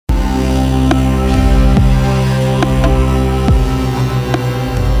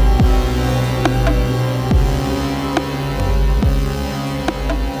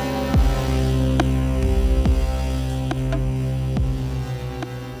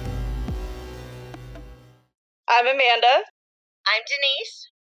I'm Amanda. I'm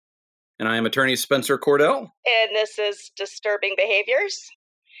Denise. And I am attorney Spencer Cordell. And this is Disturbing Behaviors.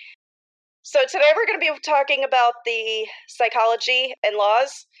 So today we're going to be talking about the psychology and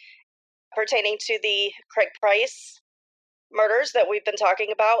laws pertaining to the Craig Price murders that we've been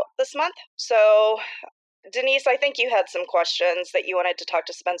talking about this month. So, Denise, I think you had some questions that you wanted to talk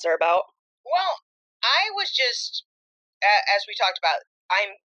to Spencer about. Well, I was just, as we talked about,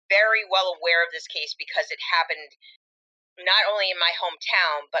 I'm very well aware of this case because it happened not only in my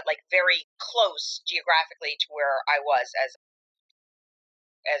hometown, but like very close geographically to where I was as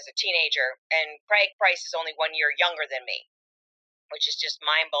a teenager. And Craig Price is only 1 year younger than me, which is just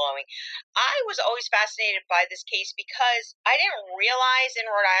mind-blowing. I was always fascinated by this case because I didn't realize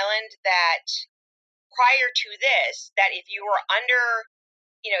in Rhode Island that prior to this, that if you were under,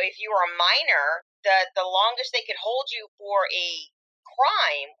 if you were a minor, the longest they could hold you for a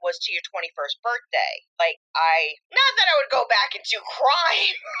crime was to your 21st birthday. Not that I would go back and do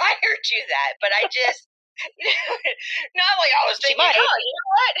crime prior to that, but I just, not like I was thinking, oh, you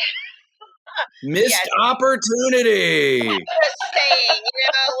know what? Missed opportunity. Just saying,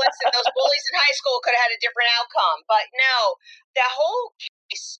 listen, those bullies in high school could have had a different outcome. But no, the whole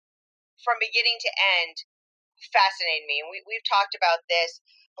case from beginning to end fascinated me. And we've talked about this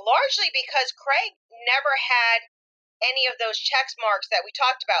largely because Craig never had any of those check marks that we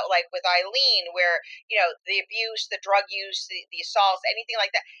talked about, like with Eileen, where, the abuse, the drug use, the assaults, anything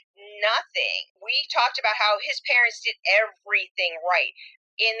like that. Nothing. We talked about how his parents did everything right.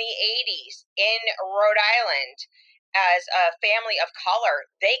 In the 80s, in Rhode Island, as a family of color,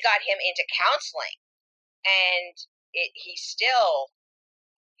 they got him into counseling. And he still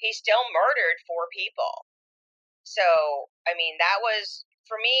murdered 4 people. So, I mean, that was,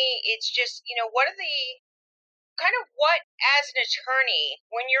 for me, it's just, what, as an attorney,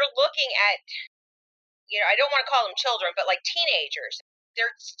 when you're looking at, I don't want to call them children, but like teenagers,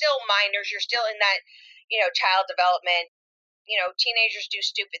 they're still minors, you're still in that, child development, teenagers do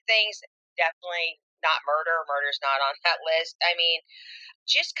stupid things, definitely not murder, murder's not on that list. I mean,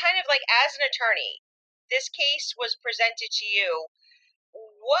 just kind of like as an attorney, this case was presented to you,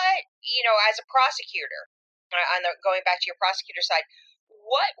 what, as a prosecutor, going back to your prosecutor side,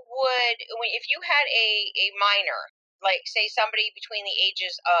 what would, if you had a minor, like say somebody between the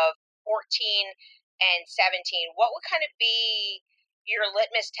ages of 14 and 17, what would kind of be your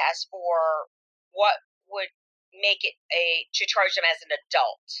litmus test for what would make it to charge them as an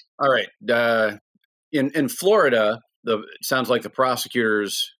adult? All right. In Florida, it sounds like the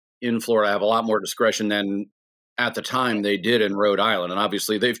prosecutors in Florida have a lot more discretion than at the time they did in Rhode Island. And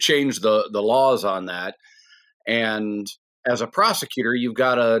obviously they've changed the laws on that. And as a prosecutor, you've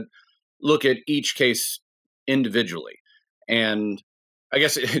got to look at each case individually. And I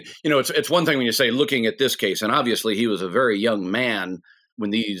guess, it's one thing when you say looking at this case, and obviously he was a very young man when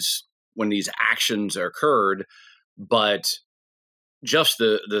these actions occurred, but just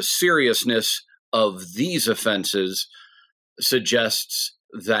the seriousness of these offenses suggests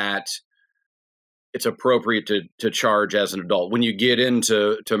that it's appropriate to charge as an adult. When you get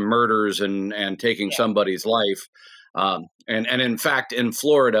into murders and taking somebody's life, and in fact, in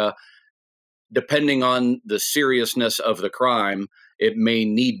Florida, depending on the seriousness of the crime, it may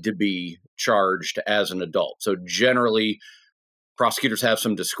need to be charged as an adult. So generally, prosecutors have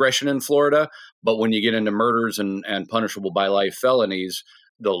some discretion in Florida, but when you get into murders and punishable by life felonies,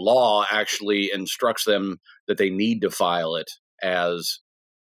 the law actually instructs them that they need to file it as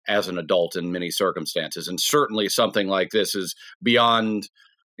an adult in many circumstances. And certainly something like this is beyond,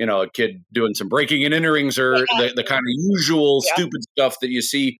 a kid doing some breaking and enterings or the kind of usual stupid stuff that you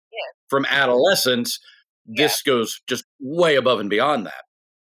see from adolescence. This goes just way above and beyond that.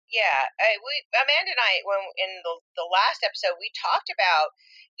 Yeah, Amanda and I, when in the last episode, we talked about,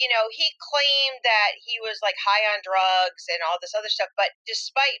 he claimed that he was like high on drugs and all this other stuff, but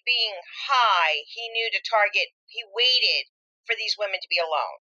despite being high, he knew he waited for these women to be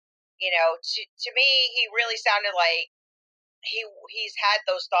alone. To me, he really sounded like he's had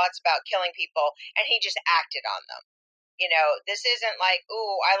those thoughts about killing people, and he just acted on them. This isn't like,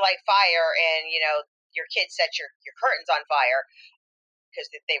 ooh, I like fire, and, your kid sets your curtains on fire because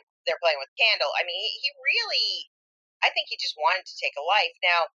they're playing with candle. I mean, he really, I think he just wanted to take a life.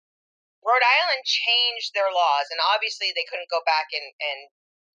 Now, Rhode Island changed their laws, and obviously they couldn't go back and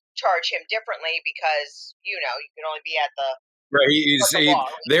charge him differently because, you can only be at the... Right,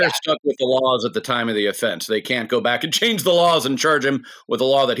 they're stuck with the laws at the time of the offense. They can't go back and change the laws and charge him with a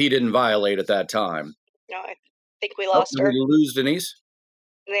law that he didn't violate at that time. No, I think we lost her. Did we lose Denise?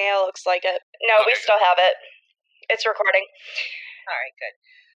 Yeah, looks like it. No, we still have it. It's recording. All right, good.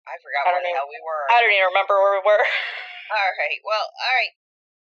 I forgot where the hell we were. I don't even remember where we were. All right. Well, all right.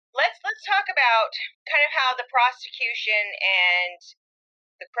 Let's talk about kind of how the prosecution and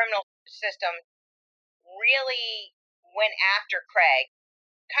the criminal system really went after Craig,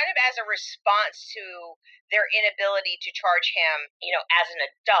 kind of as a response to their inability to charge him, as an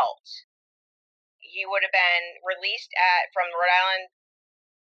adult. He would have been released from Rhode Island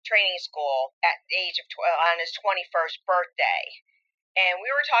training school at the age of on his 21st birthday. And we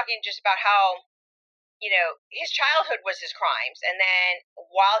were talking just about how, his childhood was his crimes. And then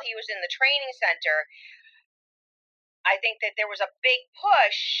while he was in the training center, I think that there was a big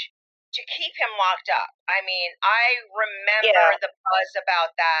push to keep him locked up. I mean, I remember the buzz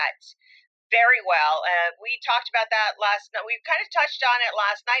about that very well. We talked about that last night. We kind of touched on it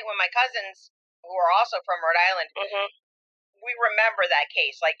last night when my cousins, who are also from Rhode Island, we remember that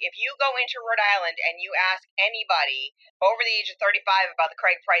case. Like, if you go into Rhode Island and you ask anybody over the age of 35 about the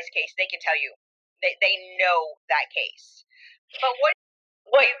Craig Price case, they can tell you. They know that case. But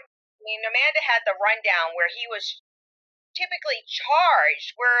I mean, Amanda had the rundown where he was typically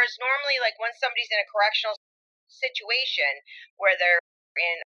charged, whereas normally, like, when somebody's in a correctional situation where they're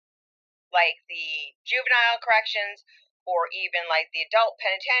in, like, the juvenile corrections or even like the adult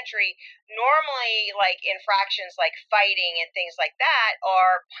penitentiary, normally like infractions like fighting and things like that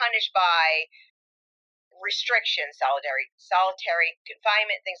are punished by restrictions, solitary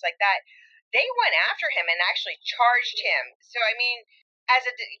confinement, things like that. They went after him and actually charged him. So I mean, as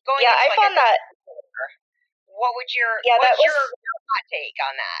a going I found that. What would your hot take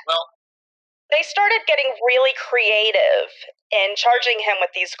on that? Well, they started getting really creative in charging him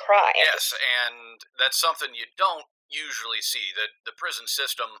with these crimes. Yes, and that's something you don't usually see. The prison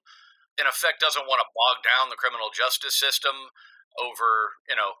system, in effect, doesn't want to bog down the criminal justice system over,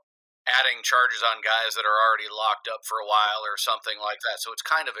 adding charges on guys that are already locked up for a while or something like that. So it's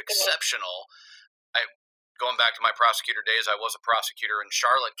kind of exceptional. Going back to my prosecutor days, I was a prosecutor in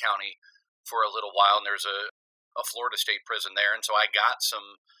Charlotte County for a little while, and there's a Florida State prison there, and so I got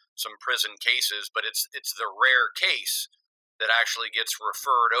some prison cases, but it's the rare case that actually gets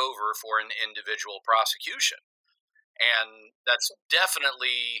referred over for an individual prosecution. And that's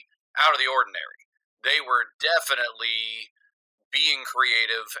definitely out of the ordinary. They were definitely being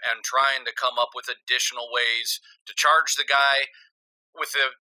creative and trying to come up with additional ways to charge the guy with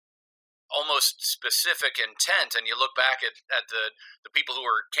a almost specific intent. And you look back at the people who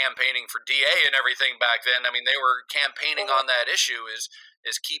were campaigning for DA and everything back then. I mean, they were campaigning on that issue is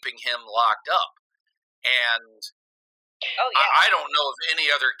keeping him locked up. And I don't know of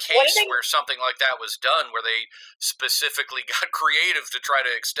any other case where something like that was done, where they specifically got creative to try to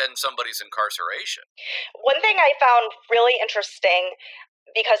extend somebody's incarceration. One thing I found really interesting,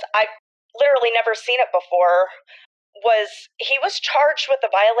 because I've literally never seen it before, was he was charged with a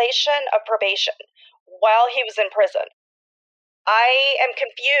violation of probation while he was in prison. I am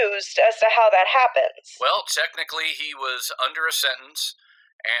confused as to how that happens. Well, technically, he was under a sentence.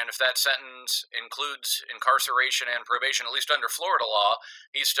 And if that sentence includes incarceration and probation, at least under Florida law,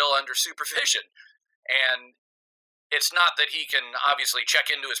 he's still under supervision. And it's not that he can obviously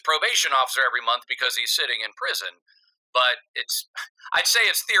check into his probation officer every month because he's sitting in prison, but I'd say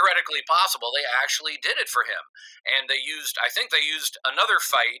it's theoretically possible. They actually did it for him. And I think they used another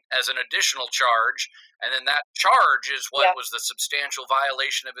fight as an additional charge, and then that charge is what was the substantial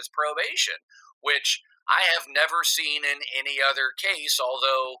violation of his probation, which I have never seen in any other case,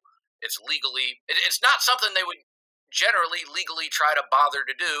 although it's not something they would generally legally try to bother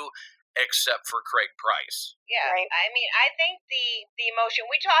to do, except for Craig Price. Yeah, right. I mean, I think the emotion,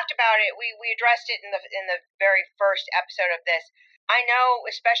 we talked about it, we addressed it in the very first episode of this. I know,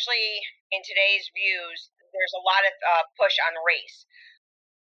 especially in today's views, there's a lot of push on race.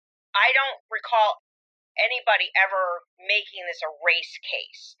 I don't recall anybody ever making this a race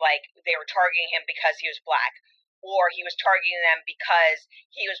case, like they were targeting him because he was black, or he was targeting them because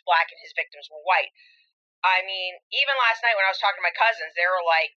he was black and his victims were white. I mean, even last night when I was talking to my cousins, they were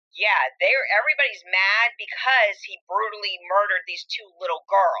like, yeah, everybody's mad because he brutally murdered these two little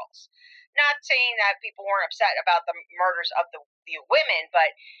girls. Not saying that people weren't upset about the murders of the women,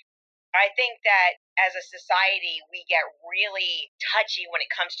 but I think that as a society, we get really touchy when it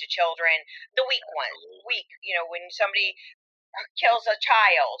comes to children, the weak ones. When somebody kills a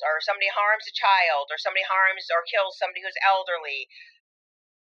child, or somebody harms a child, or somebody harms or kills somebody who's elderly,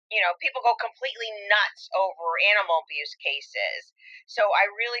 people go completely nuts over animal abuse cases. So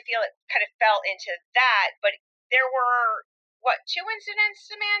I really feel it kind of fell into that. But there were, 2 incidents,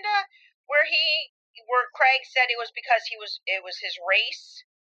 Amanda, where Craig said it was because it was his race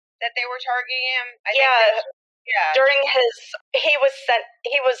that they were targeting him? Yeah. During he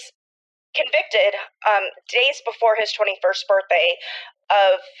was convicted days before his 21st birthday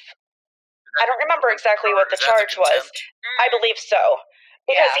of, I don't remember exactly what the charge was. I believe so.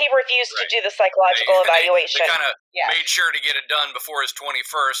 Because he refused to do the psychological evaluation. They kind of made sure to get it done before his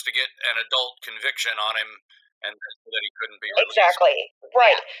 21st to get an adult conviction on him, and so that he couldn't be released. Exactly.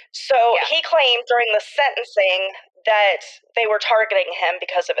 Right. So he claimed during the sentencing that they were targeting him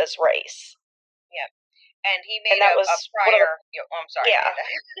because of his race. Yeah. And he made a prior... I'm sorry. Yeah.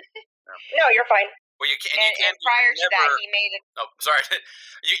 No, you're fine. Well, you can't. And prior to that, he made it... Oh, sorry.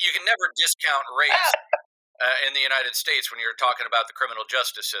 You can never discount race in the United States when you're talking about the criminal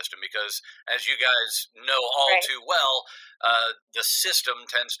justice system, because, as you guys know all too well, the system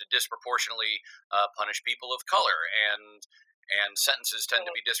tends to disproportionately punish people of color, and sentences tend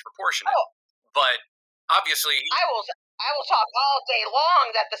to be disproportionate. But obviously, I will talk all day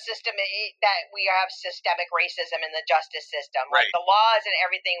long that the system, that we have systemic racism in the justice system. Like, the laws and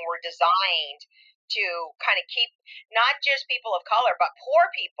everything were designed to kind of keep not just people of color, but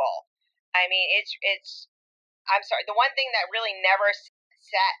poor people. I mean, it's I'm sorry, the one thing that really never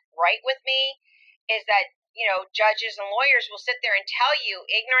sat right with me is that, judges and lawyers will sit there and tell you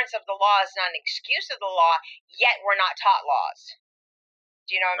ignorance of the law is not an excuse of the law, yet we're not taught laws.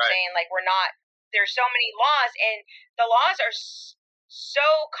 Do you know what I'm saying? Like, there's so many laws, and the laws are so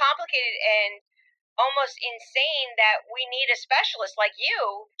complicated and almost insane that we need a specialist like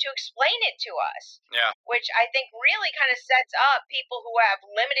you to explain it to us. Yeah. Which I think really kind of sets up people who have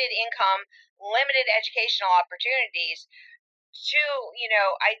limited income, limited educational opportunities to,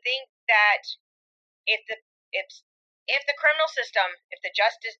 I think that if the criminal system, if the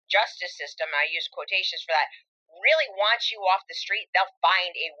justice system, I use quotations for that, really wants you off the street, they'll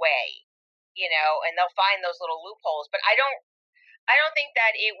find a way, and they'll find those little loopholes. But I don't think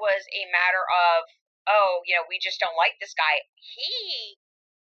that it was a matter of, we just don't like this guy.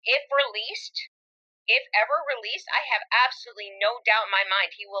 If ever released, I have absolutely no doubt in my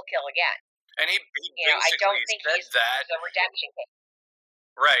mind he will kill again. And he basically I don't think said that. He's a redemption case.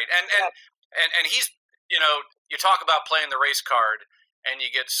 Right. And he's, you talk about playing the race card and you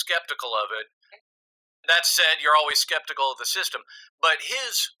get skeptical of it. That said, you're always skeptical of the system. But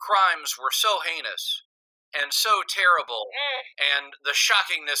his crimes were so heinous and so terrible, and the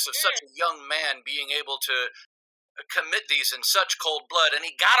shockingness of such a young man being able to commit these in such cold blood, and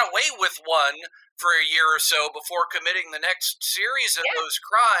he got away with one for a year or so before committing the next series of those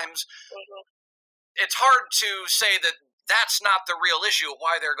crimes. It's hard to say that that's not the real issue of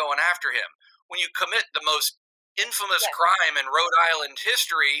why they're going after him. When you commit the most infamous crime in Rhode Island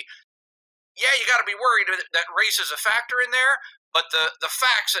history, you got to be worried that race is a factor in there. But the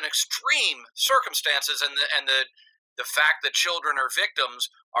facts and extreme circumstances and the fact that children are victims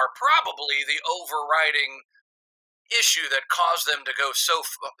are probably the overriding issue that caused them to go so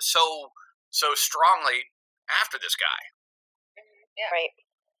strongly after this guy. Yeah. Right.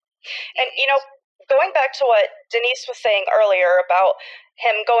 And, going back to what Denise was saying earlier about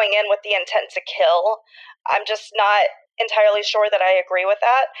him going in with the intent to kill, I'm just not entirely sure that I agree with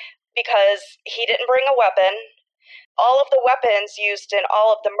that, because he didn't bring a weapon. All of the weapons used in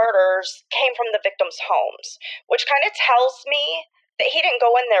all of the murders came from the victims' homes, which kind of tells me that he didn't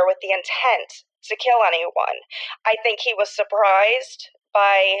go in there with the intent to kill anyone. I think he was surprised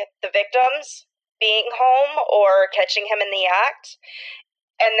by the victims being home or catching him in the act,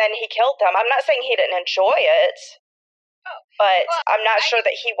 and then he killed them. I'm not saying he didn't enjoy it, but I'm not sure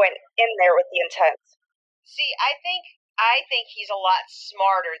that he went in there with the intent. See, I think he's a lot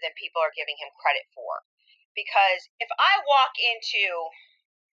smarter than people are giving him credit for. Because if I walk into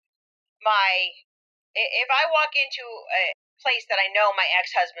a place that I know my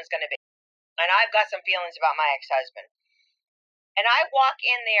ex-husband's going to be, and I've got some feelings about my ex-husband, and I walk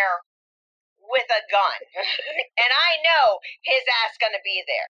in there with a gun, and I know his ass going to be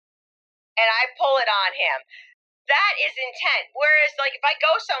there, and I pull it on him, that is intent. Whereas, like, if I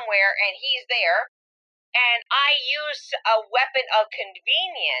go somewhere and he's there, and I use a weapon of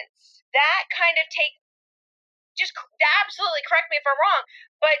convenience, that kind of just absolutely correct me if I'm wrong,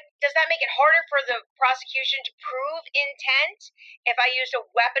 but does that make it harder for the prosecution to prove intent if I used a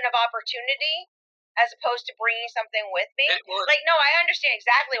weapon of opportunity as opposed to bringing something with me? No, I understand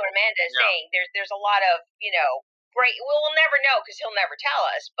exactly what Amanda is saying. There's a lot of, great, we'll never know because he'll never tell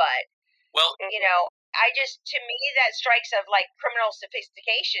us, but, to me, that strikes of, like, criminal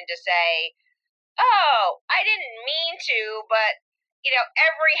sophistication to say, oh, I didn't mean to, but,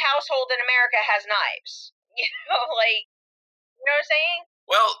 every household in America has knives. You know what I'm saying?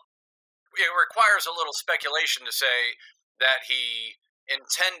 Well, it requires a little speculation to say that he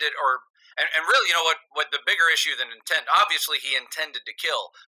intended, And really, what the bigger issue than intent, obviously he intended to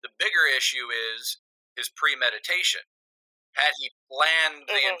kill. The bigger issue is his premeditation. Had he planned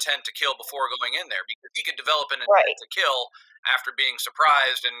the intent to kill before going in there, because he could develop an intent to kill after being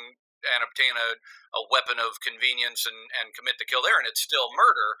surprised and obtain a weapon of convenience and commit the kill there, and it's still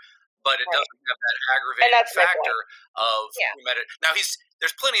murder, but it doesn't have that aggravated factor of premeditation. Now,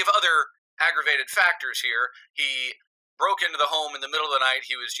 there's plenty of other aggravated factors here. He broke into the home in the middle of the night.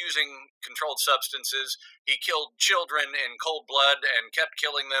 He was using controlled substances. He killed children in cold blood and kept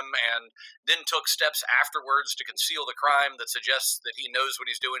killing them, and then took steps afterwards to conceal the crime that suggests that he knows what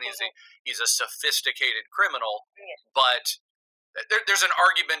he's doing. He's a sophisticated criminal, but there's an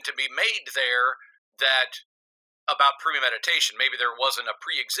argument to be made there that about premeditation. Maybe there wasn't a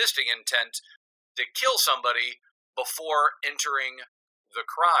pre-existing intent to kill somebody before entering the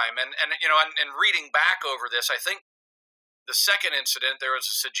crime. And reading back over this, I think the second incident, there was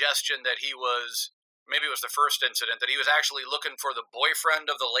a suggestion that maybe it was the first incident, that he was actually looking for the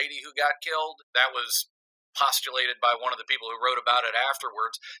boyfriend of the lady who got killed. That was postulated by one of the people who wrote about it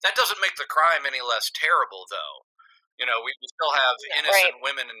afterwards. That doesn't make the crime any less terrible, though. We still have innocent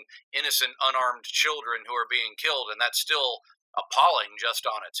women and innocent unarmed children who are being killed, and that's still appalling just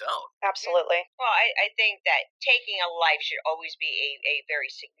on its own. Absolutely. Well, I think that taking a life should always be a very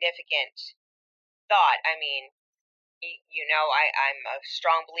significant thought. I mean, I'm a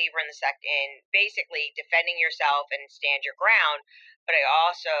strong believer in in basically defending yourself and stand your ground. But I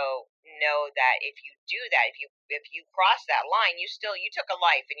also know that if you do that, if you cross that line, you took a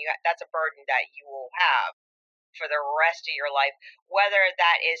life, and that's a burden that you will have for the rest of your life. Whether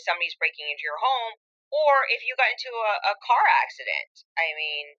that is somebody's breaking into your home, or if you got into a car accident. I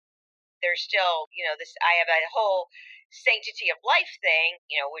mean, there's still this. I have a whole sanctity of life thing,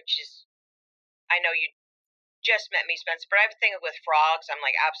 which is, I know you just met me, Spencer, but I have a thing with frogs. I'm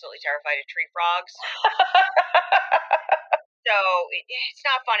like absolutely terrified of tree frogs. So it's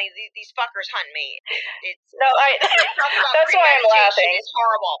not funny. These fuckers hunt me. That's why I'm laughing. It's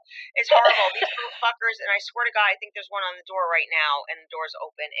horrible. It's horrible. These little fuckers, and I swear to God, I think there's one on the door right now, and the door's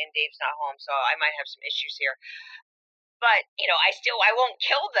open, and Dave's not home, so I might have some issues here. But, I won't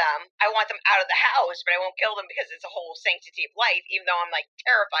kill them. I want them out of the house, but I won't kill them because it's a whole sanctity of life, even though I'm like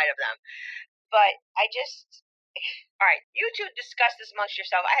terrified of them. But all right, you two discuss this amongst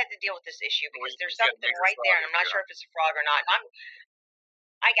yourself. I had to deal with this issue because there's something right there, and I'm not sure if it's a frog or not.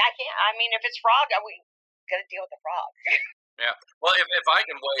 I can't. I mean, if it's frog, we gotta deal with the frog. Yeah. Well, if I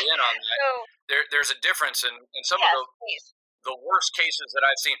can weigh in on that, there's a difference in some of the worst cases that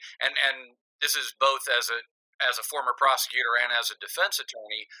I've seen, and this is both as a former prosecutor and as a defense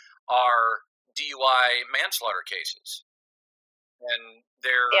attorney, are DUI manslaughter cases, and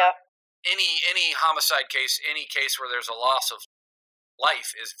they're. Any homicide case, any case where there's a loss of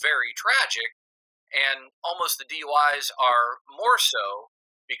life is very tragic, and almost the DUIs are more so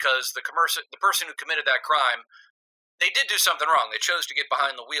because the person who committed that crime, they did do something wrong. They chose to get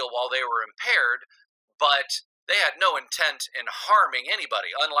behind the wheel while they were impaired, but they had no intent in harming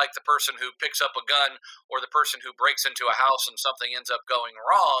anybody, unlike the person who picks up a gun or the person who breaks into a house and something ends up going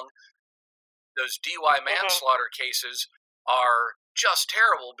wrong. Those DUI manslaughter cases are just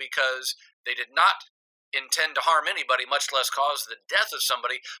terrible because they did not intend to harm anybody, much less cause the death of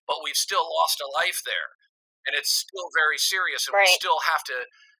somebody, but we've still lost a life there. And it's still very serious, and we still have to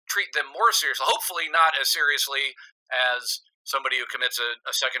treat them more seriously. Hopefully not as seriously as somebody who commits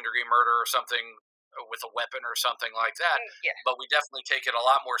a second-degree murder or something with a weapon or something like that, but we definitely take it a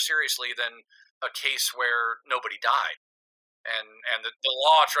lot more seriously than a case where nobody died. And the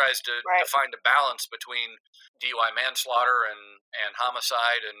law tries to find a balance between DUI manslaughter and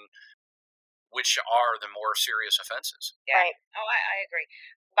homicide, and which are the more serious offenses. Yeah. Right. Oh, I agree.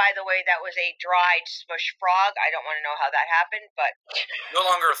 By the way, that was a dried smush frog. I don't want to know how that happened, but no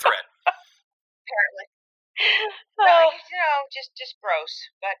longer a threat. Apparently. No, just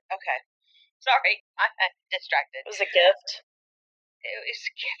gross. But okay. Sorry, I'm distracted. It was a gift. It was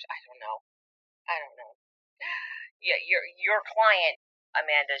a gift. I don't know. Yeah, your client,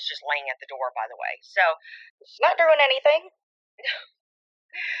 Amanda, is just laying at the door, by the way. So she's not doing anything.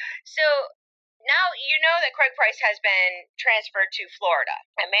 So now you know that Craig Price has been transferred to Florida.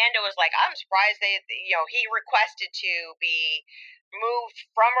 Amanda was like, I'm surprised he requested to be moved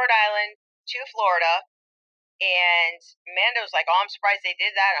from Rhode Island to Florida. And Amanda was like, oh, I'm surprised they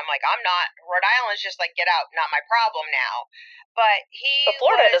did that. I'm like, I'm not. Rhode Island's just like, get out, not my problem now. But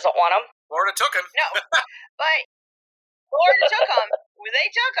Florida doesn't want him. Florida took him. No, but Florida took him.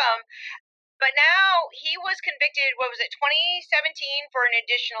 They took him. But now he was convicted, 2017, for an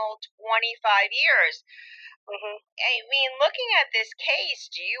additional 25 years. Hmm. I mean, looking at this case,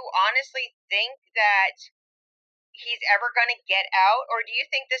 do you honestly think that he's ever going to get out, or do you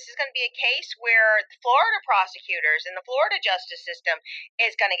think this is going to be a case where the Florida prosecutors and the Florida justice system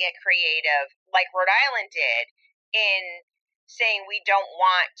is going to get creative, like Rhode Island did, in saying we don't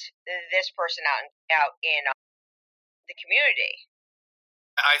want this person out in the community?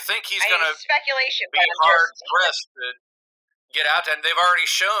 I think he's I going mean, to it's speculation, be but I'm hard just pressed to get out, and they've already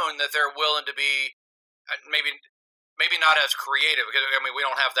shown that they're willing to be maybe not as creative, because I mean we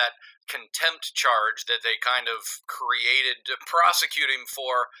don't have that contempt charge that they kind of created to prosecute him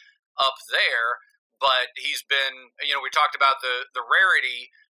for up there, but he's been, you know, we talked about the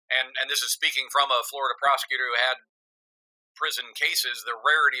rarity, and this is speaking from a Florida prosecutor who had prison cases, the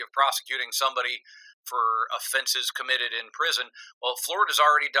rarity of prosecuting somebody for offenses committed in prison. Well, Florida's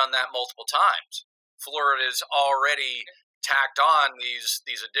already done that multiple times. Florida's already tacked on these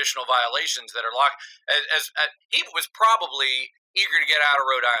additional violations that are locked. As he was probably eager to get out of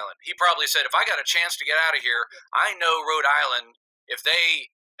Rhode Island. He probably said, if I got a chance to get out of here, I know Rhode Island, if they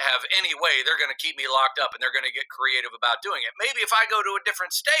have any way, they're going to keep me locked up, and they're going to get creative about doing it. Maybe if I go to a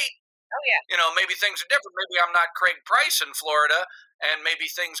different state, oh yeah, you know, maybe things are different. Maybe I'm not Craig Price in Florida, and maybe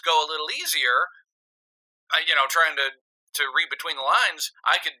things go a little easier. You know, trying to read between the lines,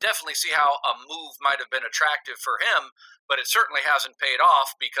 I could definitely see how a move might have been attractive for him, but it certainly hasn't paid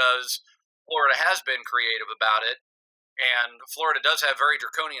off because Florida has been creative about it, and Florida does have very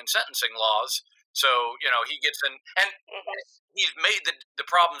draconian sentencing laws. So, you know, he gets in, and he's made the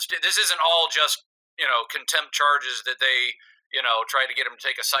problems. This isn't all just, you know, contempt charges that they, you know, tried to get him to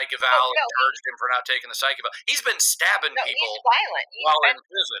take a psych eval and charged him for not taking the psych eval. He's been stabbing people he's violent. while in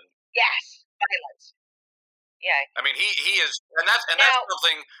prison. Yes, violence. Yeah. I mean, he is, and that's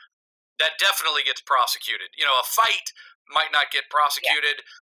something that definitely gets prosecuted. You know, a fight might not get prosecuted.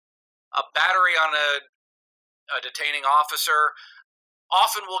 Yeah. A battery on a detaining officer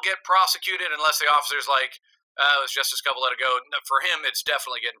often will get prosecuted unless the officer's like, it was just a couple let it go. For him, it's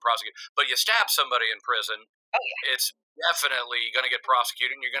definitely getting prosecuted. But you stab somebody in prison, it's definitely going to get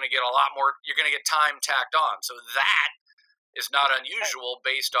prosecuted, and you're going to get a lot more, you're going to get time tacked on. So that is not unusual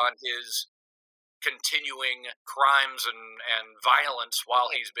based on his continuing crimes and violence while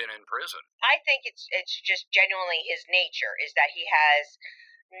he's been in prison. I think it's just genuinely his nature is that he has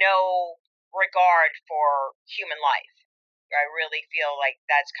no regard for human life. I really feel like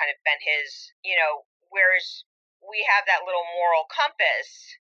that's kind of been his, you know, whereas we have that little moral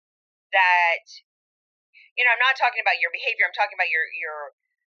compass that, you know, I'm not talking about your behavior, I'm talking about your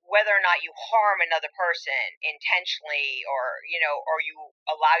whether or not you harm another person intentionally, or, you know, or you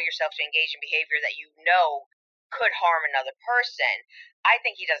allow yourself to engage in behavior that you know could harm another person. I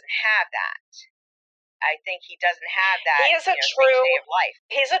think he doesn't have that. I think he doesn't have that. He is a true of life.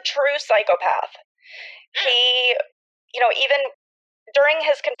 He's a true psychopath. He, you know, even during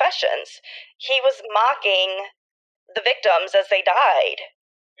his confessions, he was mocking the victims as they died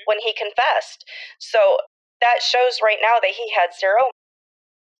when he confessed. So that shows right now that he had zero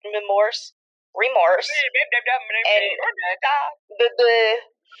remorse,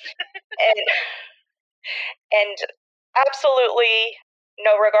 and absolutely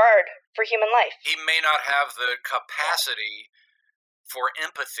no regard for human life. He may not have the capacity for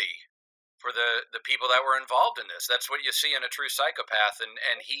empathy for the people that were involved in this. That's what you see in a true psychopath,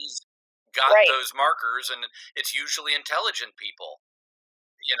 and he's got those markers, and it's usually intelligent people.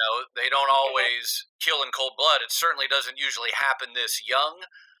 You know, they don't always kill in cold blood. It certainly doesn't usually happen this young,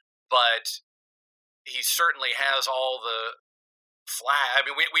 but he certainly has all the I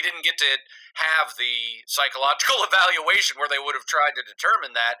mean, we didn't get to have the psychological evaluation where they would have tried to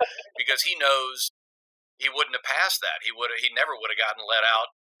determine that, because he knows he wouldn't have passed that. He never would have gotten let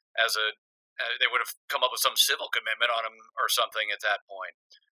out as they would have come up with some civil commitment on him or something at that point.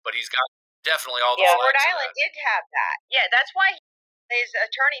 But he's got definitely all the flags. Rhode Island did have that. Yeah, that's why his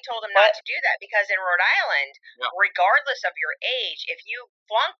attorney told him not to do that, because in Rhode Island, regardless of your age, if you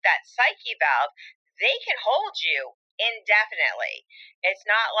flunk that psych eval, they can hold you indefinitely. It's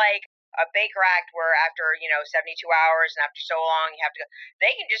not like a Baker Act where after, you know, 72 hours and after so long you have to go.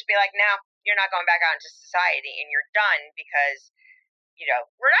 They can just be like, no, you're not going back out into society and you're done, because, you know,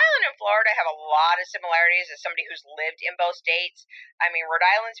 Rhode Island and Florida have a lot of similarities as somebody who's lived in both states. I mean, Rhode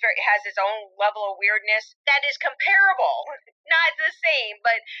Island has its own level of weirdness that is comparable, not the same,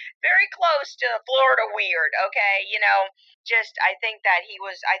 but very close to Florida weird, okay? You know, just, I think that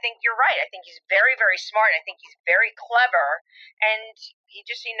I think you're right. I think he's very, very smart. I think he's very clever, and he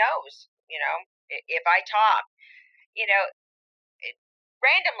knows, you know, if I talk, you know,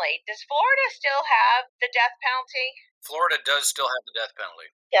 randomly, does Florida still have the death penalty? Florida does still have the death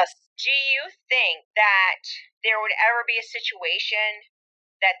penalty. Yes. Do you think that there would ever be a situation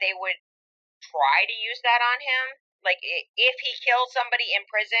that they would try to use that on him? Like, if he killed somebody in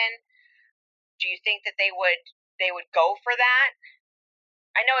prison, do you think that they would go for that?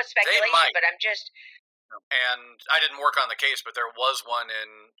 I know it's speculation, but I'm just. And I didn't work on the case, but there was one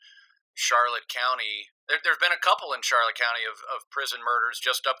in Charlotte County. There's been a couple in Charlotte County of prison murders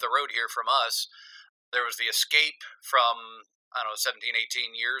just up the road here from us. There was the Escape from, I don't know, 17,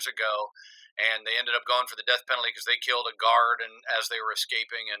 18 years ago, and they ended up going for the death penalty because they killed a guard and as they were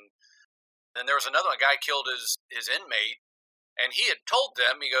escaping. And then there was another one, a guy killed his inmate, and he had told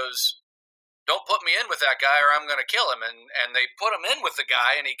them, he goes, don't put me in with that guy or I'm going to kill him. And they put him in with the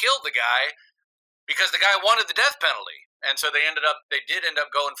guy, and he killed the guy because the guy wanted the death penalty. And so they did end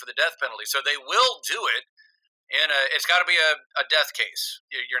up going for the death penalty. So they will do it. It's got to be a death case.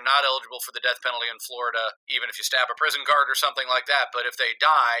 You're not eligible for the death penalty in Florida, even if you stab a prison guard or something like that. But if they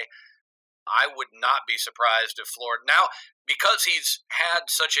die, I would not be surprised if Florida now, because he's had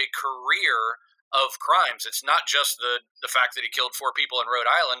such a career of crimes. It's not just the fact that he killed 4 people in Rhode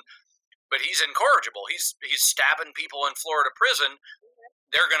Island, but he's incorrigible. He's stabbing people in Florida prison.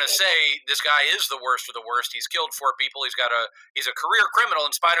 They're going to say this guy is the worst of the worst. He's killed 4 people. He's a career criminal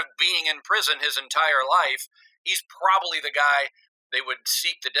in spite of being in prison his entire life. He's probably the guy they would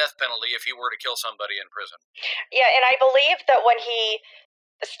seek the death penalty if he were to kill somebody in prison. Yeah, and I believe that when he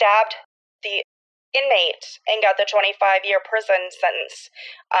stabbed the inmate and got the 25-year prison sentence,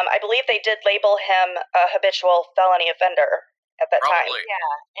 I believe they did label him a habitual felony offender at that Probably. time.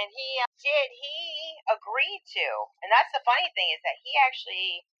 Yeah, and he agreed to, and that's the funny thing is that he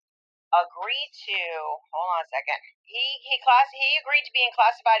actually agreed to. Hold on a second. He agreed to being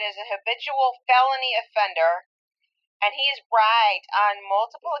classified as a habitual felony offender, and he has bragged on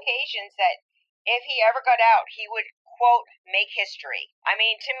multiple occasions that if he ever got out, he would quote make history. I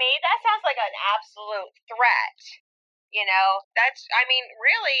mean, to me, that sounds like an absolute threat. You know,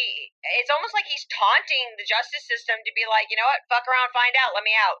 really, it's almost like he's taunting the justice system to be like, you know what, fuck around, find out, let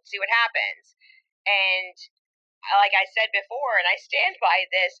me out, see what happens. And like I said before, and I stand by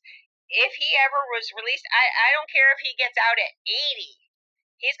this, if he ever was released, I don't care if he gets out at 80,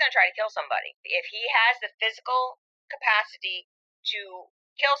 he's going to try to kill somebody. If he has the physical capacity to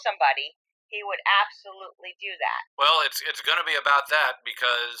kill somebody, he would absolutely do that. Well, it's going to be about that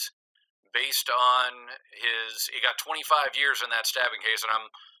because based on he got 25 years in that stabbing case, and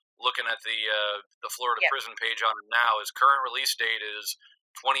I'm looking at the Florida prison page on him now. His current release date is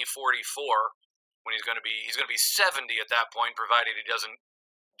 2044, when he's going to be 70 at that point, provided he doesn't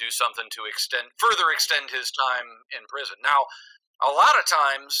do something to further extend his time in prison. Now, a lot of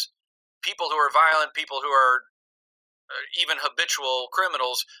times, people who are violent, people who are even habitual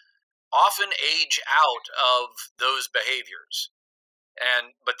criminals, often age out of those behaviors.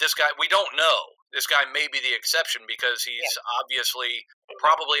 But this guy, we don't know. This guy may be the exception because he's obviously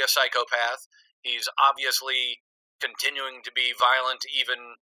probably a psychopath. He's obviously continuing to be violent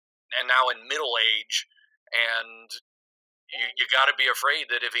and now in middle age. And you got to be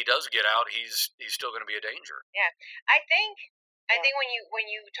afraid that if he does get out, he's still going to be a danger. Yeah, I think when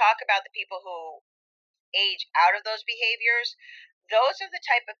you talk about the people who age out of those behaviors, those are the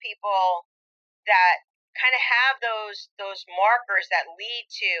type of people that kind of have those markers that lead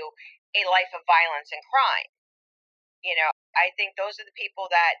to a life of violence and crime. You know, I think those are the people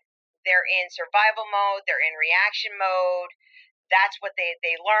that they're in survival mode, they're in reaction mode. That's what they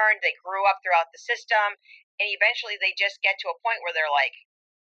learned. They grew up throughout the system, and eventually they just get to a point where they're like,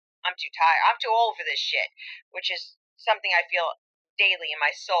 I'm too tired. I'm too old for this shit, which is something I feel daily in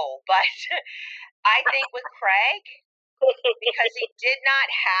my soul. But I think with Craig, because he did not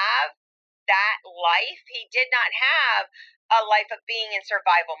have that life, he did not have a life of being in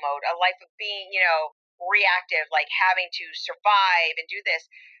survival mode, a life of being, reactive, like having to survive and do this.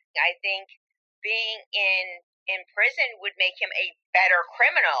 I think being in prison would make him a better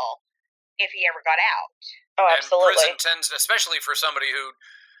criminal if he ever got out. Oh, absolutely. And prison tends, especially for somebody who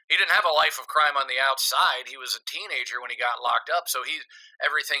he didn't have a life of crime on the outside. He was a teenager when he got locked up, so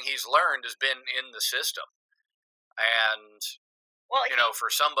everything he's learned has been in the system. And for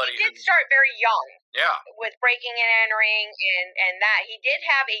somebody he did start very young. Yeah. With breaking and entering and that. He did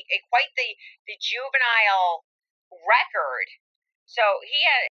have a quite the juvenile record. So he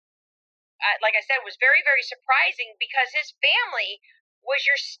had, like I said, was very, very surprising because his family was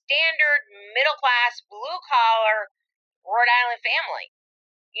your standard middle-class, blue-collar Rhode Island family.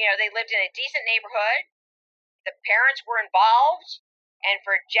 They lived in a decent neighborhood. The parents were involved. And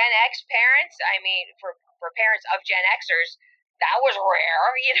for Gen X parents, for parents of Gen Xers, that was rare,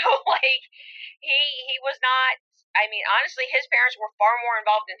 like he was not I mean, honestly, his parents were far more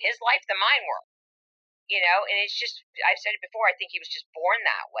involved in his life than mine were. And it's just, I've said it before, I think he was just born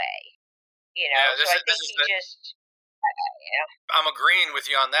that way. So I think he just, I'm agreeing with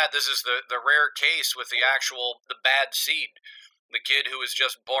you on that. This is the rare case with the bad seed. The kid who was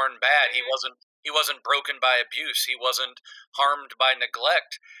just born bad. Mm-hmm. He wasn't broken by abuse. He wasn't harmed by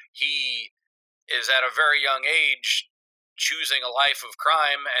neglect. He is at a very young age choosing a life of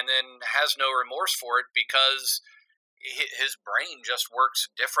crime and then has no remorse for it because his brain just works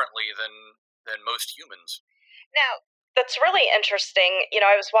differently than most humans. Now, that's really interesting.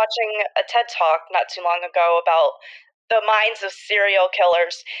 I was watching a TED Talk not too long ago about the minds of serial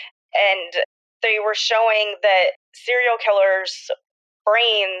killers, and they were showing that serial killers'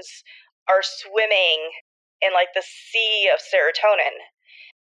 brains are swimming in like the sea of serotonin.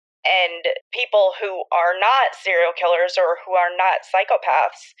 And people who are not serial killers or who are not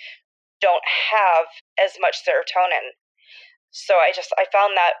psychopaths don't have as much serotonin. So I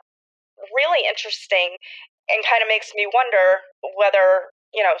found that really interesting and kind of makes me wonder whether,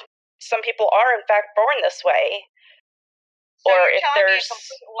 some people are in fact born this way. So or if there's a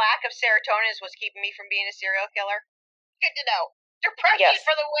complete lack of serotonin is what's keeping me from being a serial killer. Good to know. Depression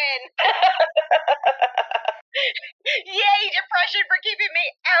for the win. Yay, depression for keeping me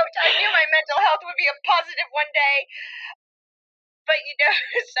out. I knew my mental health would be a positive one day. But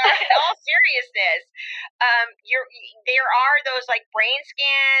sorry, in all seriousness, there are those like brain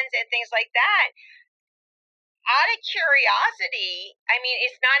scans and things like that. Out of curiosity, I mean,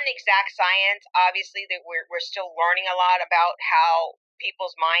 it's not an exact science. Obviously, that we're still learning a lot about how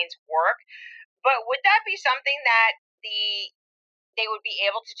people's minds work. But would that be something that they would be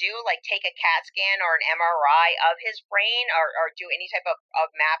able to do, like take a CAT scan or an MRI of his brain, or do any type of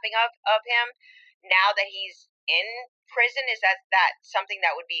mapping of him now that he's in prison? Is that something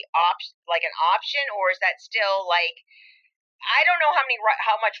that would be like an option, or is that still like, I don't know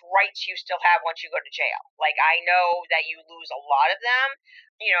how much rights you still have once you go to jail. Like, I know that you lose a lot of them,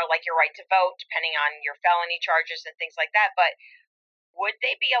 like your right to vote, depending on your felony charges and things like that. But would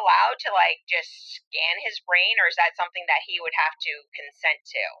they be allowed to like just scan his brain, or is that something that he would have to consent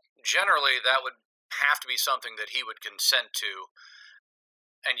to? Generally, that would have to be something that he would consent to.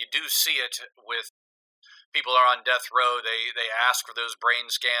 And you do see it with people are on death row. They ask for those brain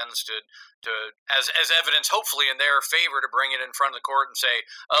scans to as evidence, hopefully in their favor, to bring it in front of the court and say,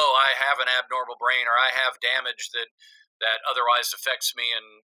 oh, I have an abnormal brain, or I have damage that otherwise affects me,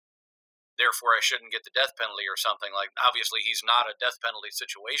 and therefore I shouldn't get the death penalty or something. Like, obviously he's not a death penalty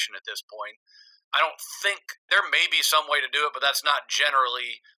situation at this point. I don't think there may be some way to do it, but that's not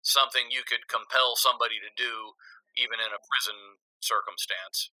generally something you could compel somebody to do, even in a prison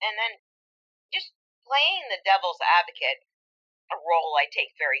circumstance. And then just playing the devil's advocate, a role I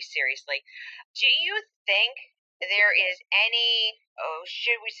take very seriously. Do you think there is any,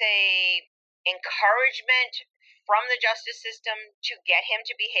 should we say, encouragement from the justice system to get him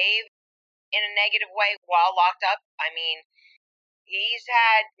to behave in a negative way while locked up? I mean, he's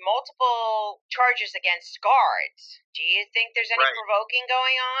had multiple charges against guards. Do you think there's any provoking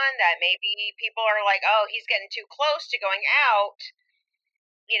going on that maybe people are like, oh, he's getting too close to going out,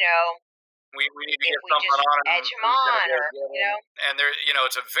 we need to get something on him, edge him on, or and there,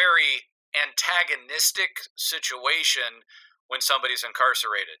 it's a very antagonistic situation when somebody's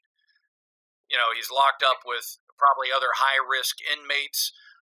incarcerated. He's locked up with probably other high-risk inmates.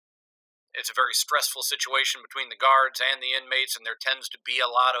 It's a very stressful situation between the guards and the inmates, and there tends to be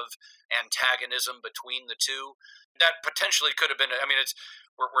a lot of antagonism between the two. That potentially could have been, I mean,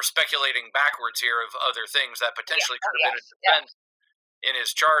 we're speculating backwards here of other things that potentially could have been a defense in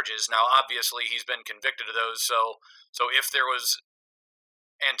his charges. Now, obviously, he's been convicted of those, so if there was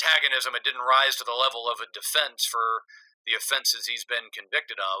antagonism, it didn't rise to the level of a defense for the offenses he's been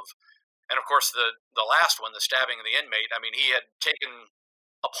convicted of. And of course, the last one, the stabbing of the inmate, I mean, he had taken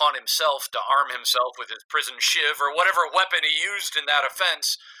upon himself to arm himself with his prison shiv or whatever weapon he used in that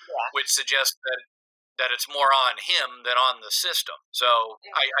offense, which suggests that it's more on him than on the system. So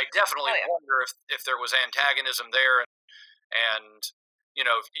I definitely wonder if there was antagonism there, and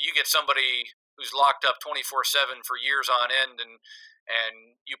you get somebody who's locked up 24/7 for years on end, and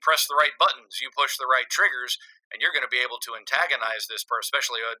you press the right buttons, you push the right triggers, and you're going to be able to antagonize this person,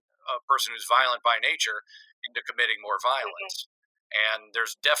 especially a person who's violent by nature, into committing more violence. And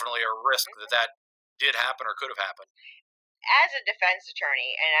there's definitely a risk that did happen or could have happened. As a defense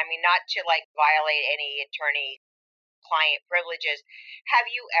attorney, and I mean, not to like violate any attorney-client privileges, have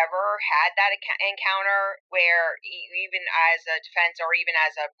you ever had that encounter where, even as a defense or even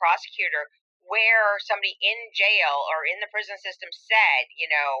as a prosecutor, where somebody in jail or in the prison system said,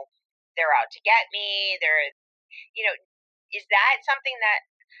 they're out to get me, is that something that,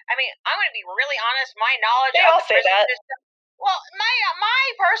 I mean, I'm going to be really honest, my knowledge They of all the say prison that. system, well, my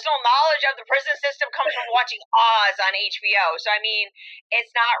personal knowledge of the prison system comes from watching Oz on HBO. So, I mean, it's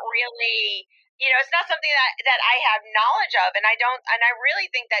not really, it's not something that I have knowledge of. And I really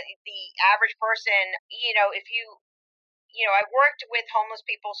think that the average person, if I've worked with homeless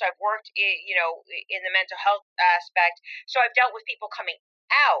people, so I've worked, in the mental health aspect. So I've dealt with people coming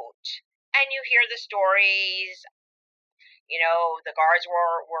out, and you hear the stories. The guards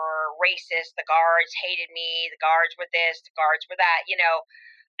were racist. The guards hated me. The guards were this. The guards were that.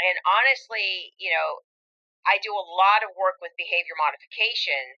 And honestly, I do a lot of work with behavior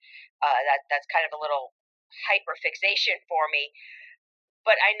modification. That's kind of a little hyper fixation for me.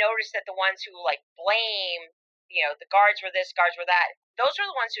 But I noticed that the ones who like blame, the guards were this, guards were that, those are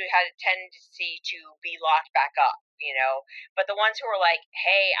the ones who had a tendency to be locked back up, But the ones who were like,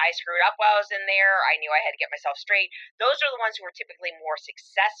 hey, I screwed up while I was in there, I knew I had to get myself straight, those are the ones who were typically more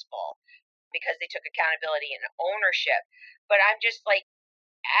successful because they took accountability and ownership. But I'm just like,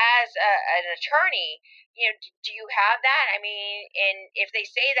 as an attorney, do you have that? I mean, and if they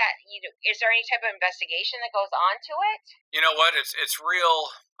say that, is there any type of investigation that goes on to it? You know what? It's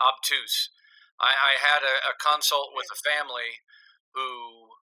real obtuse. I had a consult with a family who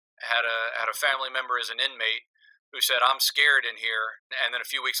had a family member as an inmate who said, "I'm scared in here," and then a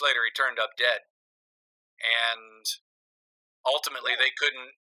few weeks later he turned up dead. And ultimately, they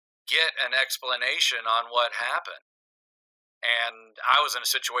couldn't get an explanation on what happened. And I was in a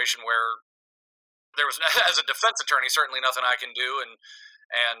situation where there was, as a defense attorney, certainly nothing I can do,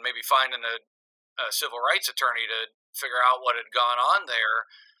 and maybe finding a civil rights attorney to figure out what had gone on there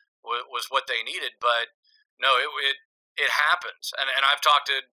was what they needed. But no, it happens, and I've talked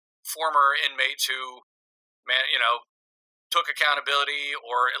to former inmates who, took accountability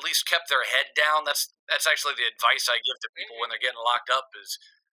or at least kept their head down. That's actually the advice I give to people when they're getting locked up is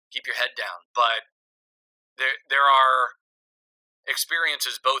keep your head down. But there are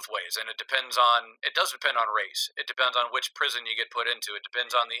experiences both ways, and it does depend on race. It depends on which prison you get put into. It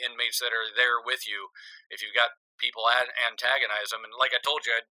depends on the inmates that are there with you. If you've got people antagonize them, and like I told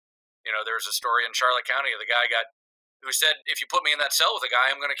you, there's a story in Charlotte County of the guy who said, if you put me in that cell with a guy,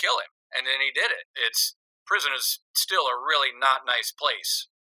 I'm going to kill him, and then he did it. Prison is still a really not nice place,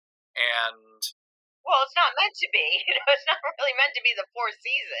 and well, it's not meant to be. It's not really meant to be the Four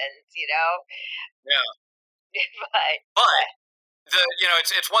Seasons. Yeah, but.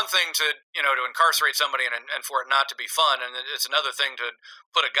 It's one thing to incarcerate somebody and for it not to be fun, and it's another thing to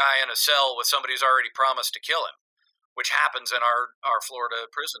put a guy in a cell with somebody who's already promised to kill him, which happens in our Florida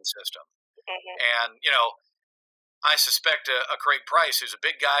prison system. Mm-hmm. And I suspect a Craig Price, who's a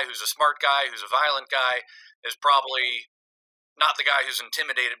big guy, who's a smart guy, who's a violent guy, is probably not the guy who's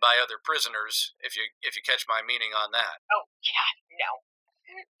intimidated by other prisoners. If you catch my meaning on that. Oh yeah, no.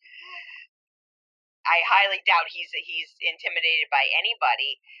 I highly doubt he's intimidated by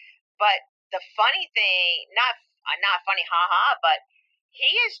anybody. But the funny thing, not funny, haha, but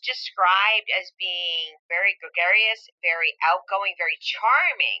he is described as being very gregarious, very outgoing, very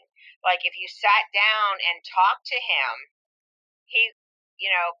charming. Like if you sat down and talked to him, he,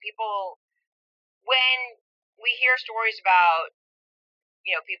 people, when we hear stories about,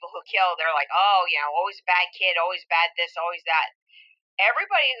 people who kill, they're like, oh, always a bad kid, always bad this, always that.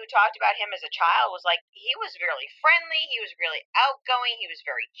 Everybody who talked about him as a child was like, he was really friendly, he was really outgoing, he was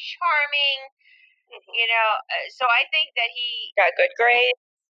very charming, so I think that he got good grades.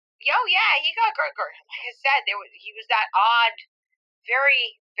 Oh yeah, he got good grades. Like I said, he was that odd,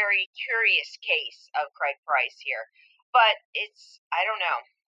 very, very curious case of Craig Price here. But I don't know.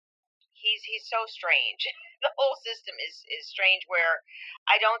 He's so strange. The whole system is strange, where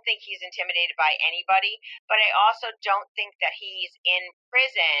I don't think he's intimidated by anybody, but I also don't think that he's in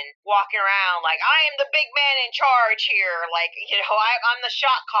prison walking around like, I am the big man in charge here, like, I'm the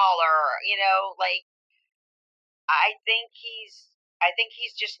shot caller, like, I think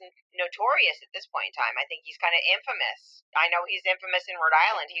he's just notorious at this point in time. I think he's kind of infamous. I know he's infamous in Rhode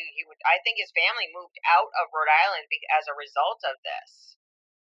Island. I think his family moved out of Rhode Island as a result of this.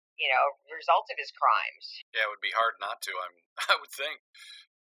 Result of his crimes. Yeah, it would be hard not to. I would think.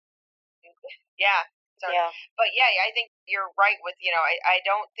 Yeah. So, yeah. But yeah, I think you're right with, I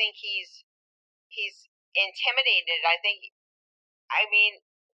don't think he's intimidated.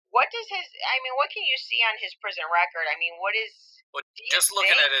 What can you see on his prison record? Well, just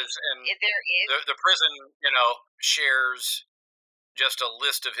looking at his, and the prison, shares just a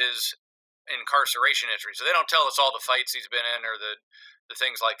list of his incarceration history. So they don't tell us all the fights he's been in or the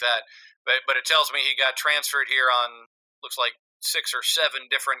things like that. But it tells me he got transferred here on, looks like 6 or 7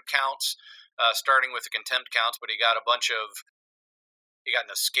 different counts, starting with the contempt counts, but he got an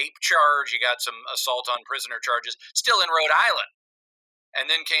escape charge, he got some assault on prisoner charges, still in Rhode Island. And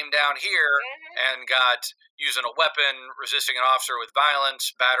then came down here and got using a weapon, resisting an officer with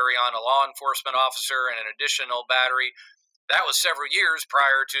violence, battery on a law enforcement officer, and an additional battery. That was several years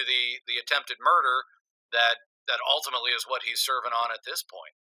prior to the attempted murder that ultimately is what he's serving on at this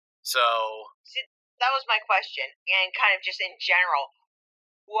point. So that was my question, and kind of just in general,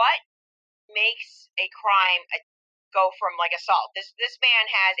 what makes a crime go from like assault? This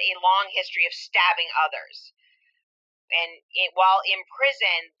man has a long history of stabbing others. And while in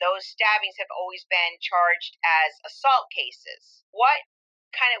prison, those stabbings have always been charged as assault cases.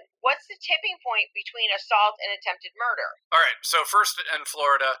 What's the tipping point between assault and attempted murder? All right, so first in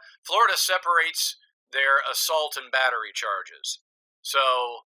Florida separates their assault and battery charges. So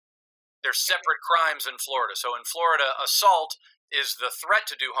they're separate crimes in Florida. So in Florida, assault is the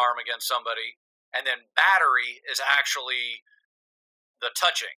threat to do harm against somebody, and then battery is actually the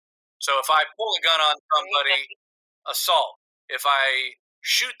touching. So if I pull a gun on somebody, assault. If I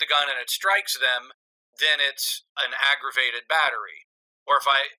shoot the gun and it strikes them, then it's an aggravated battery. Or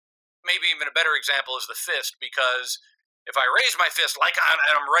maybe even a better example is the fist, because if I raise my fist like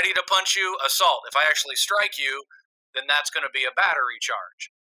I'm ready to punch you, assault. If I actually strike you, then that's going to be a battery charge.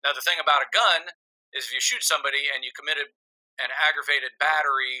 Now, the thing about a gun is if you shoot somebody and you committed an aggravated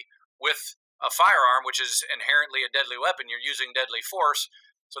battery with a firearm, which is inherently a deadly weapon, you're using deadly force,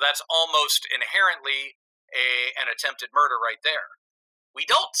 so that's almost inherently an attempted murder right there. We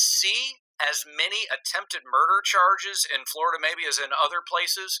don't see as many attempted murder charges in Florida maybe as in other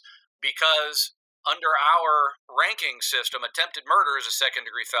places, because under our ranking system, attempted murder is a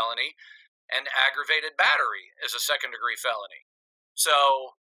second-degree felony and aggravated battery is a second-degree felony.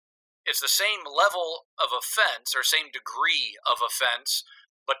 So it's the same level of offense or same degree of offense,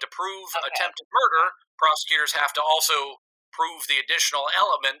 but to prove attempted murder, prosecutors have to also prove the additional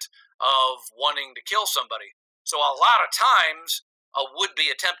element of wanting to kill somebody. So a lot of times, a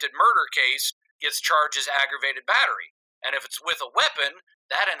would-be attempted murder case gets charged as aggravated battery. And if it's with a weapon,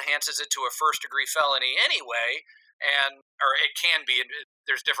 that enhances it to a first-degree felony anyway, or it can be.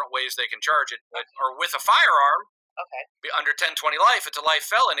 There's different ways they can charge it. Or with a firearm, under 1020 life, it's a life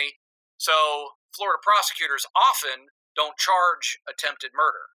felony. So Florida prosecutors often don't charge attempted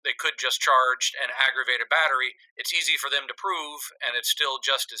murder. They could just charge an aggravated battery. It's easy for them to prove, and it's still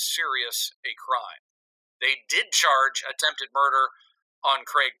just as serious a crime. They did charge attempted murder on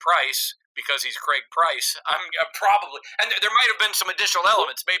Craig Price because he's Craig Price. I'm probably, and there might have been some additional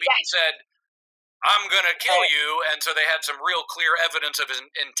elements. Maybe he said, I'm going to kill you, and so they had some real clear evidence of his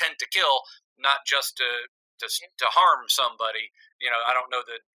intent to kill, not just to harm somebody. I don't know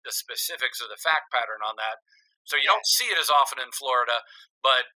the specifics of the fact pattern on that. So you don't see it as often in Florida,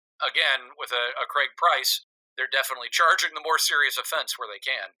 but again, with a Craig Price, they're definitely charging the more serious offense where they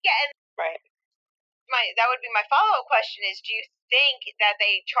can. Yeah, and that would be my follow-up question is, do you think that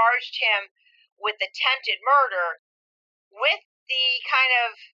they charged him with attempted murder with the kind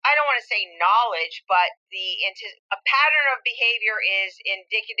of, I don't want to say knowledge, but a pattern of behavior is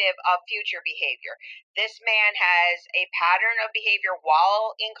indicative of future behavior. This man has a pattern of behavior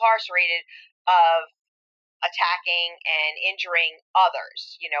while incarcerated of attacking and injuring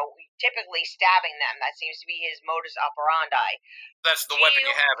others, typically stabbing them. That seems to be his modus operandi. That's the weapon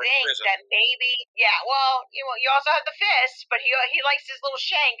you have in prison. That maybe, you also have the fist, but he likes his little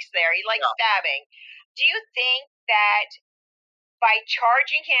shanks there. He likes stabbing. Do you think that by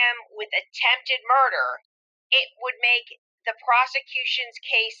charging him with attempted murder, it would make the prosecution's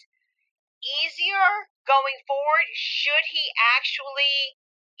case easier going forward? Should he actually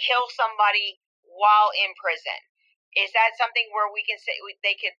kill somebody while in prison? Is that something where we can say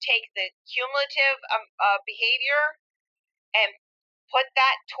they could take the cumulative behavior and put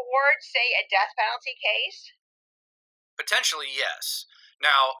that towards, say, a death penalty case? Potentially, yes.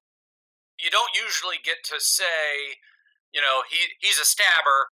 Now, you don't usually get to say, he's a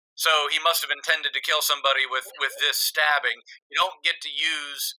stabber, so he must have intended to kill somebody with this stabbing. You don't get to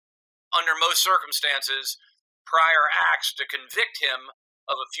use, under most circumstances, prior acts to convict him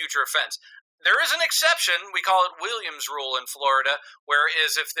of a future offense. There is an exception, we call it Williams rule in Florida,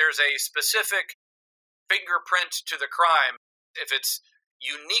 whereas if there's a specific fingerprint to the crime, if it's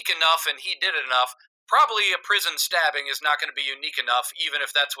unique enough and he did it enough, probably a prison stabbing is not going to be unique enough, even if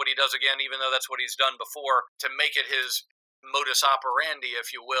that's what he does again, even though that's what he's done before, to make it his modus operandi,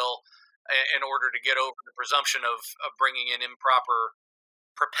 if you will, in order to get over the presumption of bringing in improper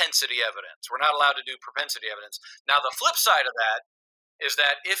propensity evidence. We're not allowed to do propensity evidence. Now, the flip side of that is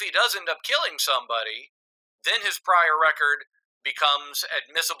that if he does end up killing somebody, then his prior record becomes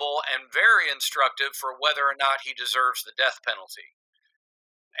admissible and very instructive for whether or not he deserves the death penalty.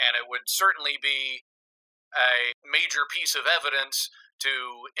 And it would certainly be a major piece of evidence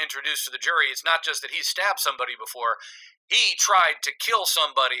to introduce to the jury. It's not just that he stabbed somebody before, he tried to kill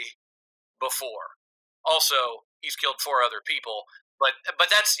somebody before. Also, he's killed 4 other people, but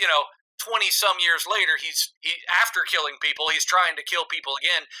that's, 20 some years later, he after killing people, he's trying to kill people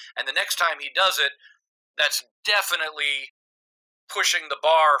again, and the next time he does it, that's definitely pushing the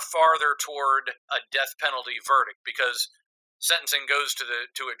bar farther toward a death penalty verdict, because sentencing goes to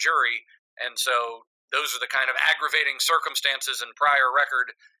a jury, and so those are the kind of aggravating circumstances and prior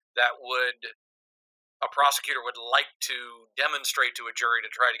record that a prosecutor would like to demonstrate to a jury to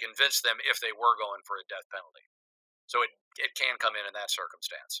try to convince them if they were going for a death penalty. So it can come in that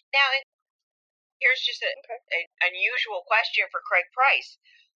circumstance. Now, here's just an unusual question for Craig Price.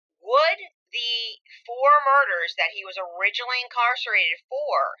 Would the 4 murders that he was originally incarcerated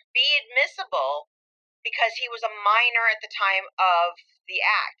for be admissible because he was a minor at the time of the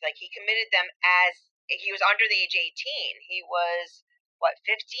act? Like, he committed them as he was under the age 18. He was, 15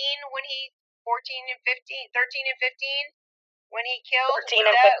 when he 13 and 15 when he killed? 14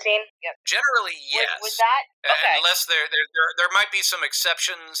 and 15. Yep. Generally, yes. Was that? Okay. Unless there might be some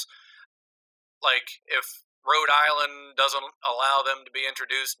exceptions, like if Rhode Island doesn't allow them to be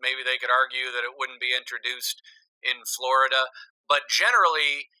introduced, maybe they could argue that it wouldn't be introduced in Florida. But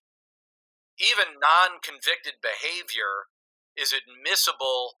generally, even non-convicted behavior is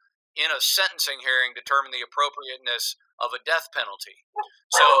admissible in a sentencing hearing to determine the appropriateness of a death penalty.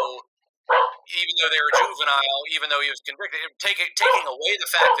 So even though they were juvenile, even though he was convicted, taking away the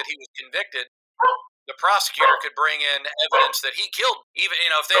fact that he was convicted, the prosecutor could bring in evidence that he killed. Even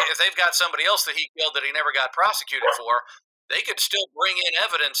if they've got somebody else that he killed that he never got prosecuted for, they could still bring in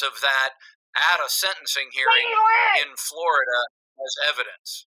evidence of that at a sentencing hearing in Florida as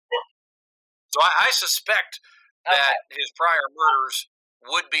evidence. So I suspect that his prior murders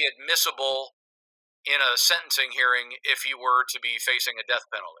would be admissible in a sentencing hearing if he were to be facing a death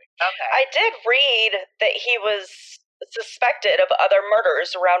penalty. Okay. I did read that he was suspected of other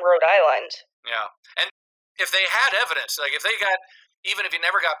murders around Rhode Island. Yeah. And if they had evidence, like even if he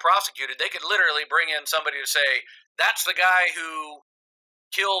never got prosecuted, they could literally bring in somebody to say, that's the guy who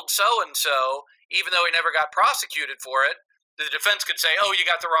killed so-and-so, even though he never got prosecuted for it. The defense could say, oh, you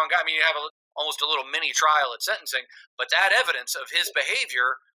got the wrong guy. I mean, you have almost a little mini trial at sentencing, but that evidence of his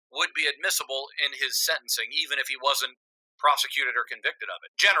behavior would be admissible in his sentencing, even if he wasn't prosecuted or convicted of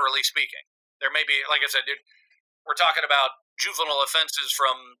it, generally speaking. There may be, like I said, we're talking about juvenile offenses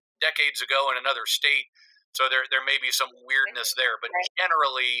from decades ago in another state, so there may be some weirdness there, but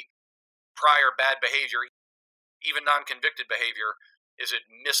generally, prior bad behavior, even non-convicted behavior, is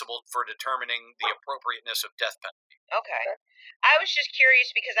admissible for determining the appropriateness of death penalty. Okay. I was just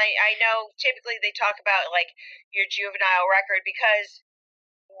curious because I know typically they talk about, like, your juvenile record, because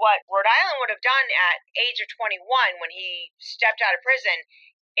what Rhode Island would have done at age of 21 when he stepped out of prison,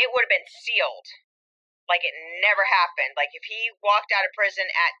 it would have been sealed. Like, it never happened. Like, if he walked out of prison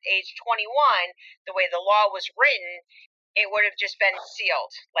at age 21, the way the law was written, it would have just been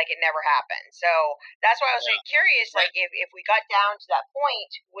sealed. Like, it never happened. So that's why I was really curious, like, if we got down to that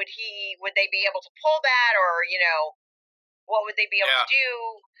point, would they be able to pull that, or, what would they be able to do?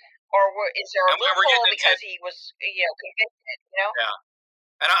 Or is there a loophole because he was, convicted, Yeah.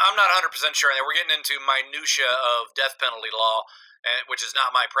 And I'm not 100% sure. We're getting into minutia of death penalty law, which is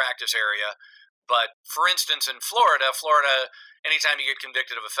not my practice area. But for instance, in Florida, anytime you get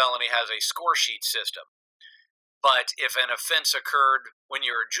convicted of a felony, has a score sheet system. But if an offense occurred when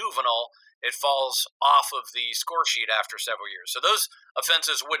you're a juvenile, it falls off of the score sheet after several years. So those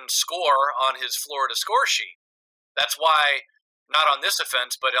offenses wouldn't score on his Florida score sheet. That's why, not on this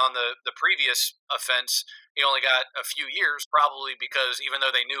offense, but on the previous offense, he only got a few years, probably because even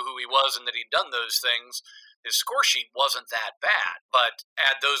though they knew who he was and that he'd done those things, his score sheet wasn't that bad. But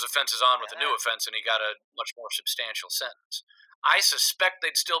add those offenses on with a new offense, and he got a much more substantial sentence. I suspect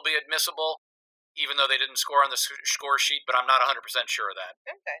they'd still be admissible, even though they didn't score on the score sheet, but I'm not 100% sure of that.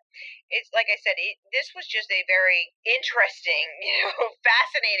 Okay. It's like I said, this was just a very interesting,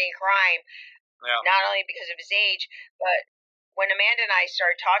 fascinating crime, not only because of his age, but when Amanda and I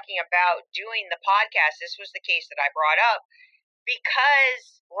started talking about doing the podcast, this was the case that I brought up,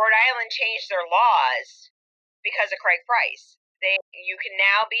 because Rhode Island changed their laws because of Craig Price. You can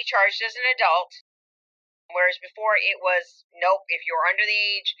now be charged as an adult, whereas before it was, nope, if you were under the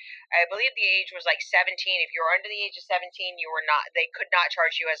age, I believe the age was like 17. If you were under the age of 17, they could not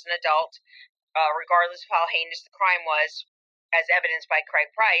charge you as an adult, regardless of how heinous the crime was, as evidenced by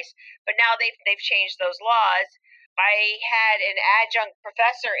Craig Price. But now they've changed those laws, I had an adjunct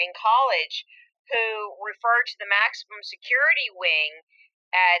professor in college who referred to the maximum security wing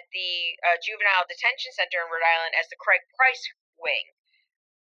at the Juvenile Detention Center in Rhode Island as the Craig Price wing.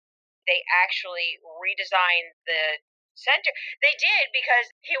 They actually redesigned the center. They did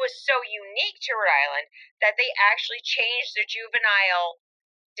because he was so unique to Rhode Island that they actually changed the juvenile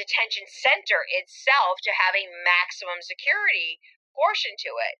detention center itself to have a maximum security portion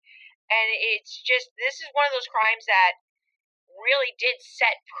to it. And it's just, this is one of those crimes that really did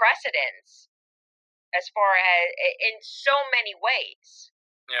set precedents as far as in so many ways.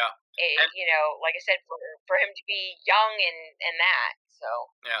 Yeah. You know, like I said, for him to be young and that. So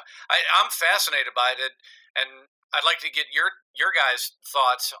yeah, I'm fascinated by it, and I'd like to get your guys'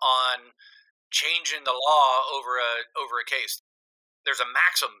 thoughts on changing the law over a case. There's a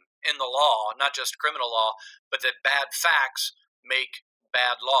maxim in the law, not just criminal law, but that bad facts make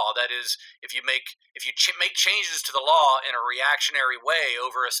bad law. That is, if you make changes to the law in a reactionary way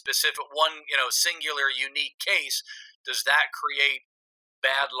over a specific one, singular, unique case, does that create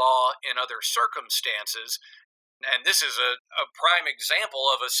bad law in other circumstances? And this is a prime example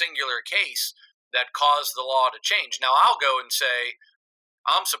of a singular case that caused the law to change. Now, I'll go and say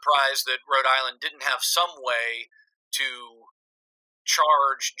I'm surprised that Rhode Island didn't have some way to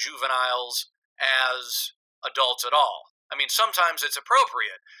charge juveniles as adults at all. I mean, sometimes it's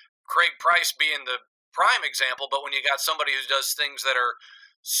appropriate. Craig Price being the prime example, but when you got somebody who does things that are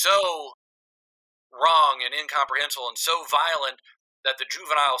so wrong and incomprehensible and so violent that the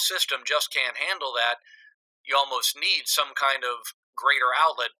juvenile system just can't handle that, you almost need some kind of greater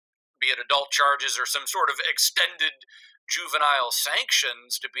outlet, be it adult charges or some sort of extended juvenile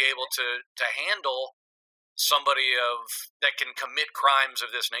sanctions to be able to handle somebody that can commit crimes of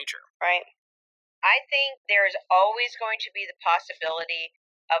this nature. Right. I think there's always going to be the possibility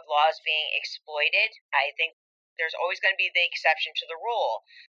of laws being exploited. I think there's always going to be the exception to the rule.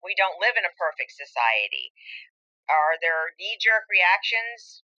 We don't live in a perfect society. Are there knee-jerk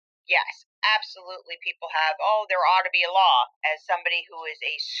reactions? Yes, absolutely. People have, there ought to be a law. As somebody who is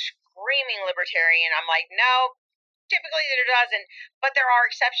a screaming libertarian, I'm like, no, typically there doesn't, but there are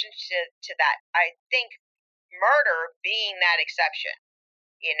exceptions to that. I think murder being that exception.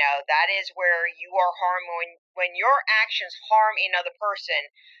 That is where you are harmed. When your actions harm another person,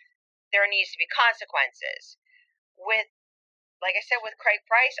 there needs to be consequences. Like I said, with Craig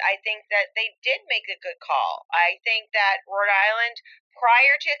Price, I think that they did make a good call. I think that Rhode Island,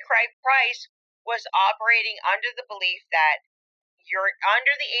 prior to Craig Price, was operating under the belief that you're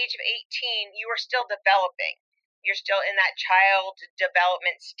under the age of 18, you are still developing. You're still in that child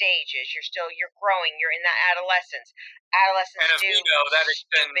development stages. You're growing. You're in that adolescence. Adolescents and as we know, that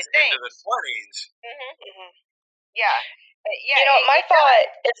extends into the 20s. Mm-hmm. Mm-hmm. Yeah. My thought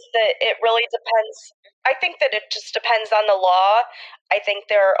is that it really depends. I think that it just depends on the law. I think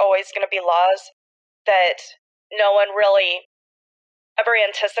there are always going to be laws that no one really ever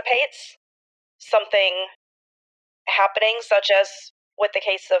anticipates something happening, such as with the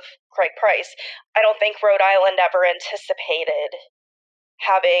case of Craig Price. I don't think Rhode Island ever anticipated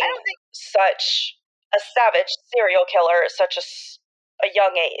having such a savage serial killer at such a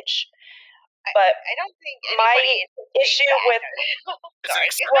young age. But I don't think my issue with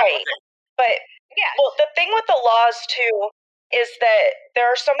right, but well, the thing with the laws too is that there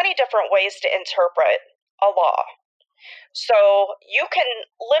are so many different ways to interpret a law. So you can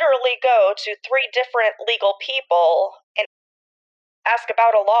literally go to 3 different legal people and ask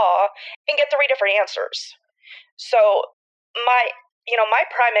about a law and get 3 different answers. So my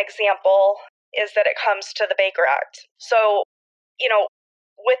prime example is that it comes to the Baker Act. So,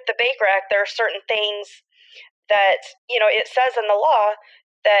 with the Baker Act, there are certain things that, it says in the law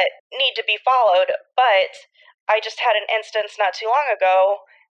that need to be followed, but I just had an instance not too long ago,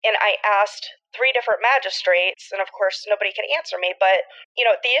 and I asked 3 different magistrates, and of course nobody can answer me, but,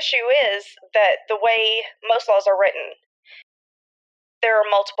 the issue is that the way most laws are written, there are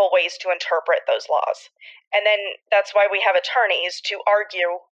multiple ways to interpret those laws. And then that's why we have attorneys to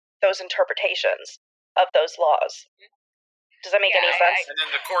argue those interpretations of those laws. Does that make any sense? And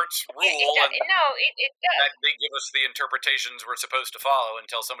then the courts rule, it does. They give us the interpretations we're supposed to follow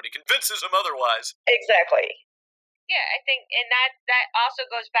until somebody convinces them otherwise. Exactly. Yeah, I think, and that also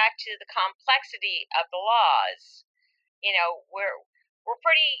goes back to the complexity of the laws. We're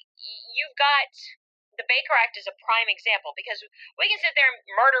pretty. You've got the Baker Act is a prime example because we can sit there and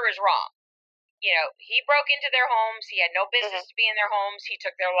murder is wrong. He broke into their homes. He had no business to be in their homes. He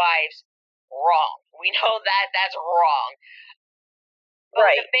took their lives. Wrong. We know that that's wrong. But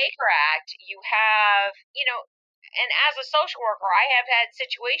right. The Baker Act, you have, And as a social worker, I have had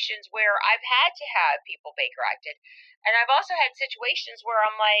situations where I've had to have people Baker acted. And I've also had situations where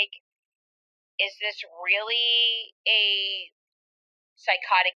I'm like, is this really a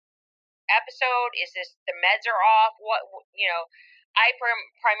psychotic episode? Is this the meds are off? What, I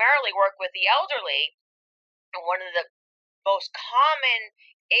primarily work with the elderly, and one of the most common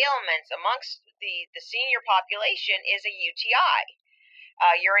ailments amongst the senior population is a UTI,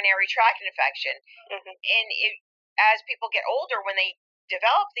 urinary tract infection. And as people get older, when they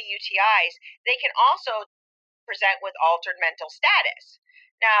develop the UTIs, they can also present with altered mental status.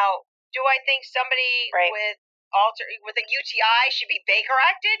 Now, do I think somebody with a UTI should be Baker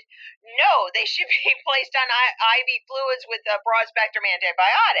acted? No, they should be placed on IV fluids with a broad spectrum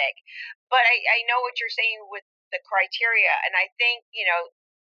antibiotic. But I know what you're saying with the criteria, and I think,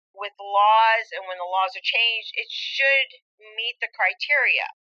 with laws, and when the laws are changed, it should meet the criteria.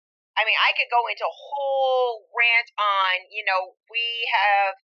 I mean, I could go into a whole rant on,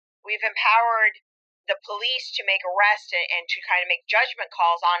 we've empowered the police to make arrests and to kind of make judgment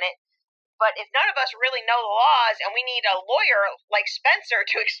calls on it. But if none of us really know the laws, and we need a lawyer like Spencer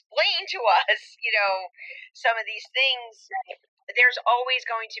to explain to us, some of these things, there's always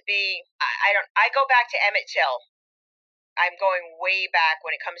going to be, I go back to Emmett Till. I'm going way back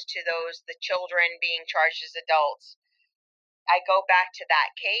when it comes to the children being charged as adults. I go back to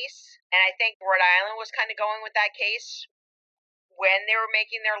that case, and I think Rhode Island was kind of going with that case when they were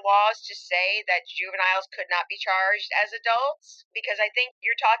making their laws to say that juveniles could not be charged as adults, because I think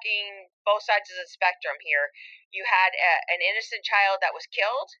you're talking both sides of the spectrum here. You had an innocent child that was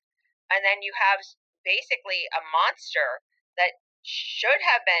killed, and then you have basically a monster that should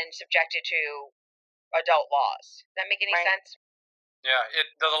have been subjected to adult laws. Does that make any sense? Yeah,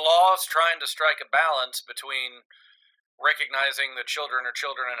 the law is trying to strike a balance between recognizing that children are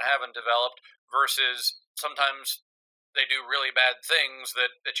children and haven't developed versus sometimes they do really bad things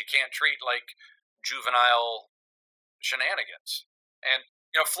that you can't treat like juvenile shenanigans. And,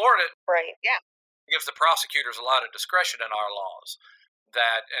 Florida gives the prosecutors a lot of discretion in our laws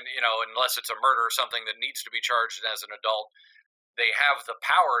that, and, unless it's a murder or something that needs to be charged as an adult, they have the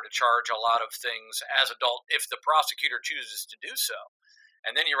power to charge a lot of things as adult if the prosecutor chooses to do so.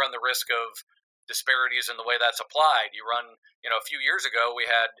 And then you run the risk of disparities in the way that's applied. You run, a few years ago we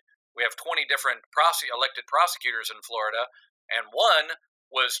have 20 different elected prosecutors in Florida, and one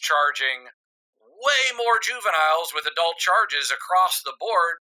was charging way more juveniles with adult charges across the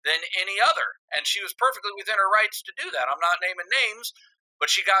board than any other. And she was perfectly within her rights to do that. I'm not naming names, but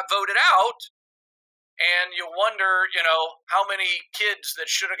she got voted out. And you wonder, how many kids that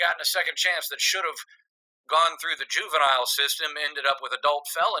should have gotten a second chance, that should have gone through the juvenile system, ended up with adult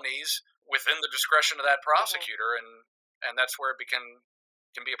felonies within the discretion of that prosecutor, and that's where it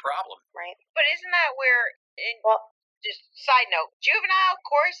can be a problem. Right. But isn't that where, just side note, juvenile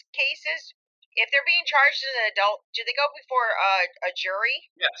court cases, if they're being charged as an adult, do they go before a jury?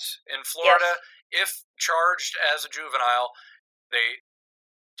 Yes. In Florida, if charged as a juvenile, they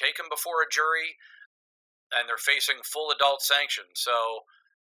take them before a jury, and they're facing full adult sanction. So,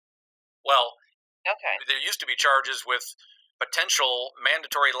 there used to be charges with potential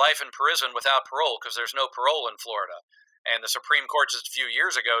mandatory life in prison without parole, because there's no parole in Florida. And the Supreme Court just a few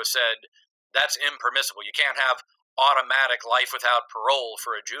years ago said that's impermissible. You can't have automatic life without parole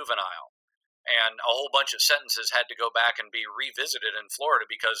for a juvenile. And a whole bunch of sentences had to go back and be revisited in Florida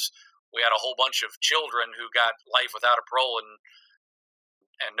because we had a whole bunch of children who got life without a parole and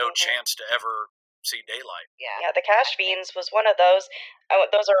no chance to ever see daylight. Yeah, the Cash Fiends was one of those.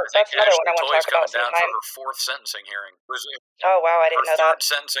 That's another one I want to talk about sometime. Down for her fourth sentencing hearing. Oh wow, I didn't know that. Her third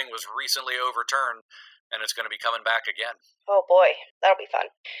sentencing was recently overturned, and it's going to be coming back again. Oh boy, that'll be fun.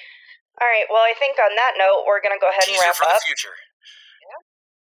 All right, well, I think on that note, we're going to go ahead and wrap for up. The future.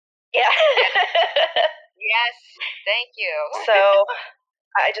 Yeah. Yes, thank you. So,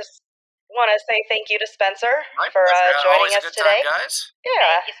 I just want to say thank you to Spencer for joining us today. Time, guys.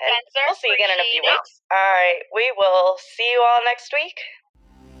 Yeah, thank you, Spencer. We'll see you again in a few weeks. All right, we will see you all next week.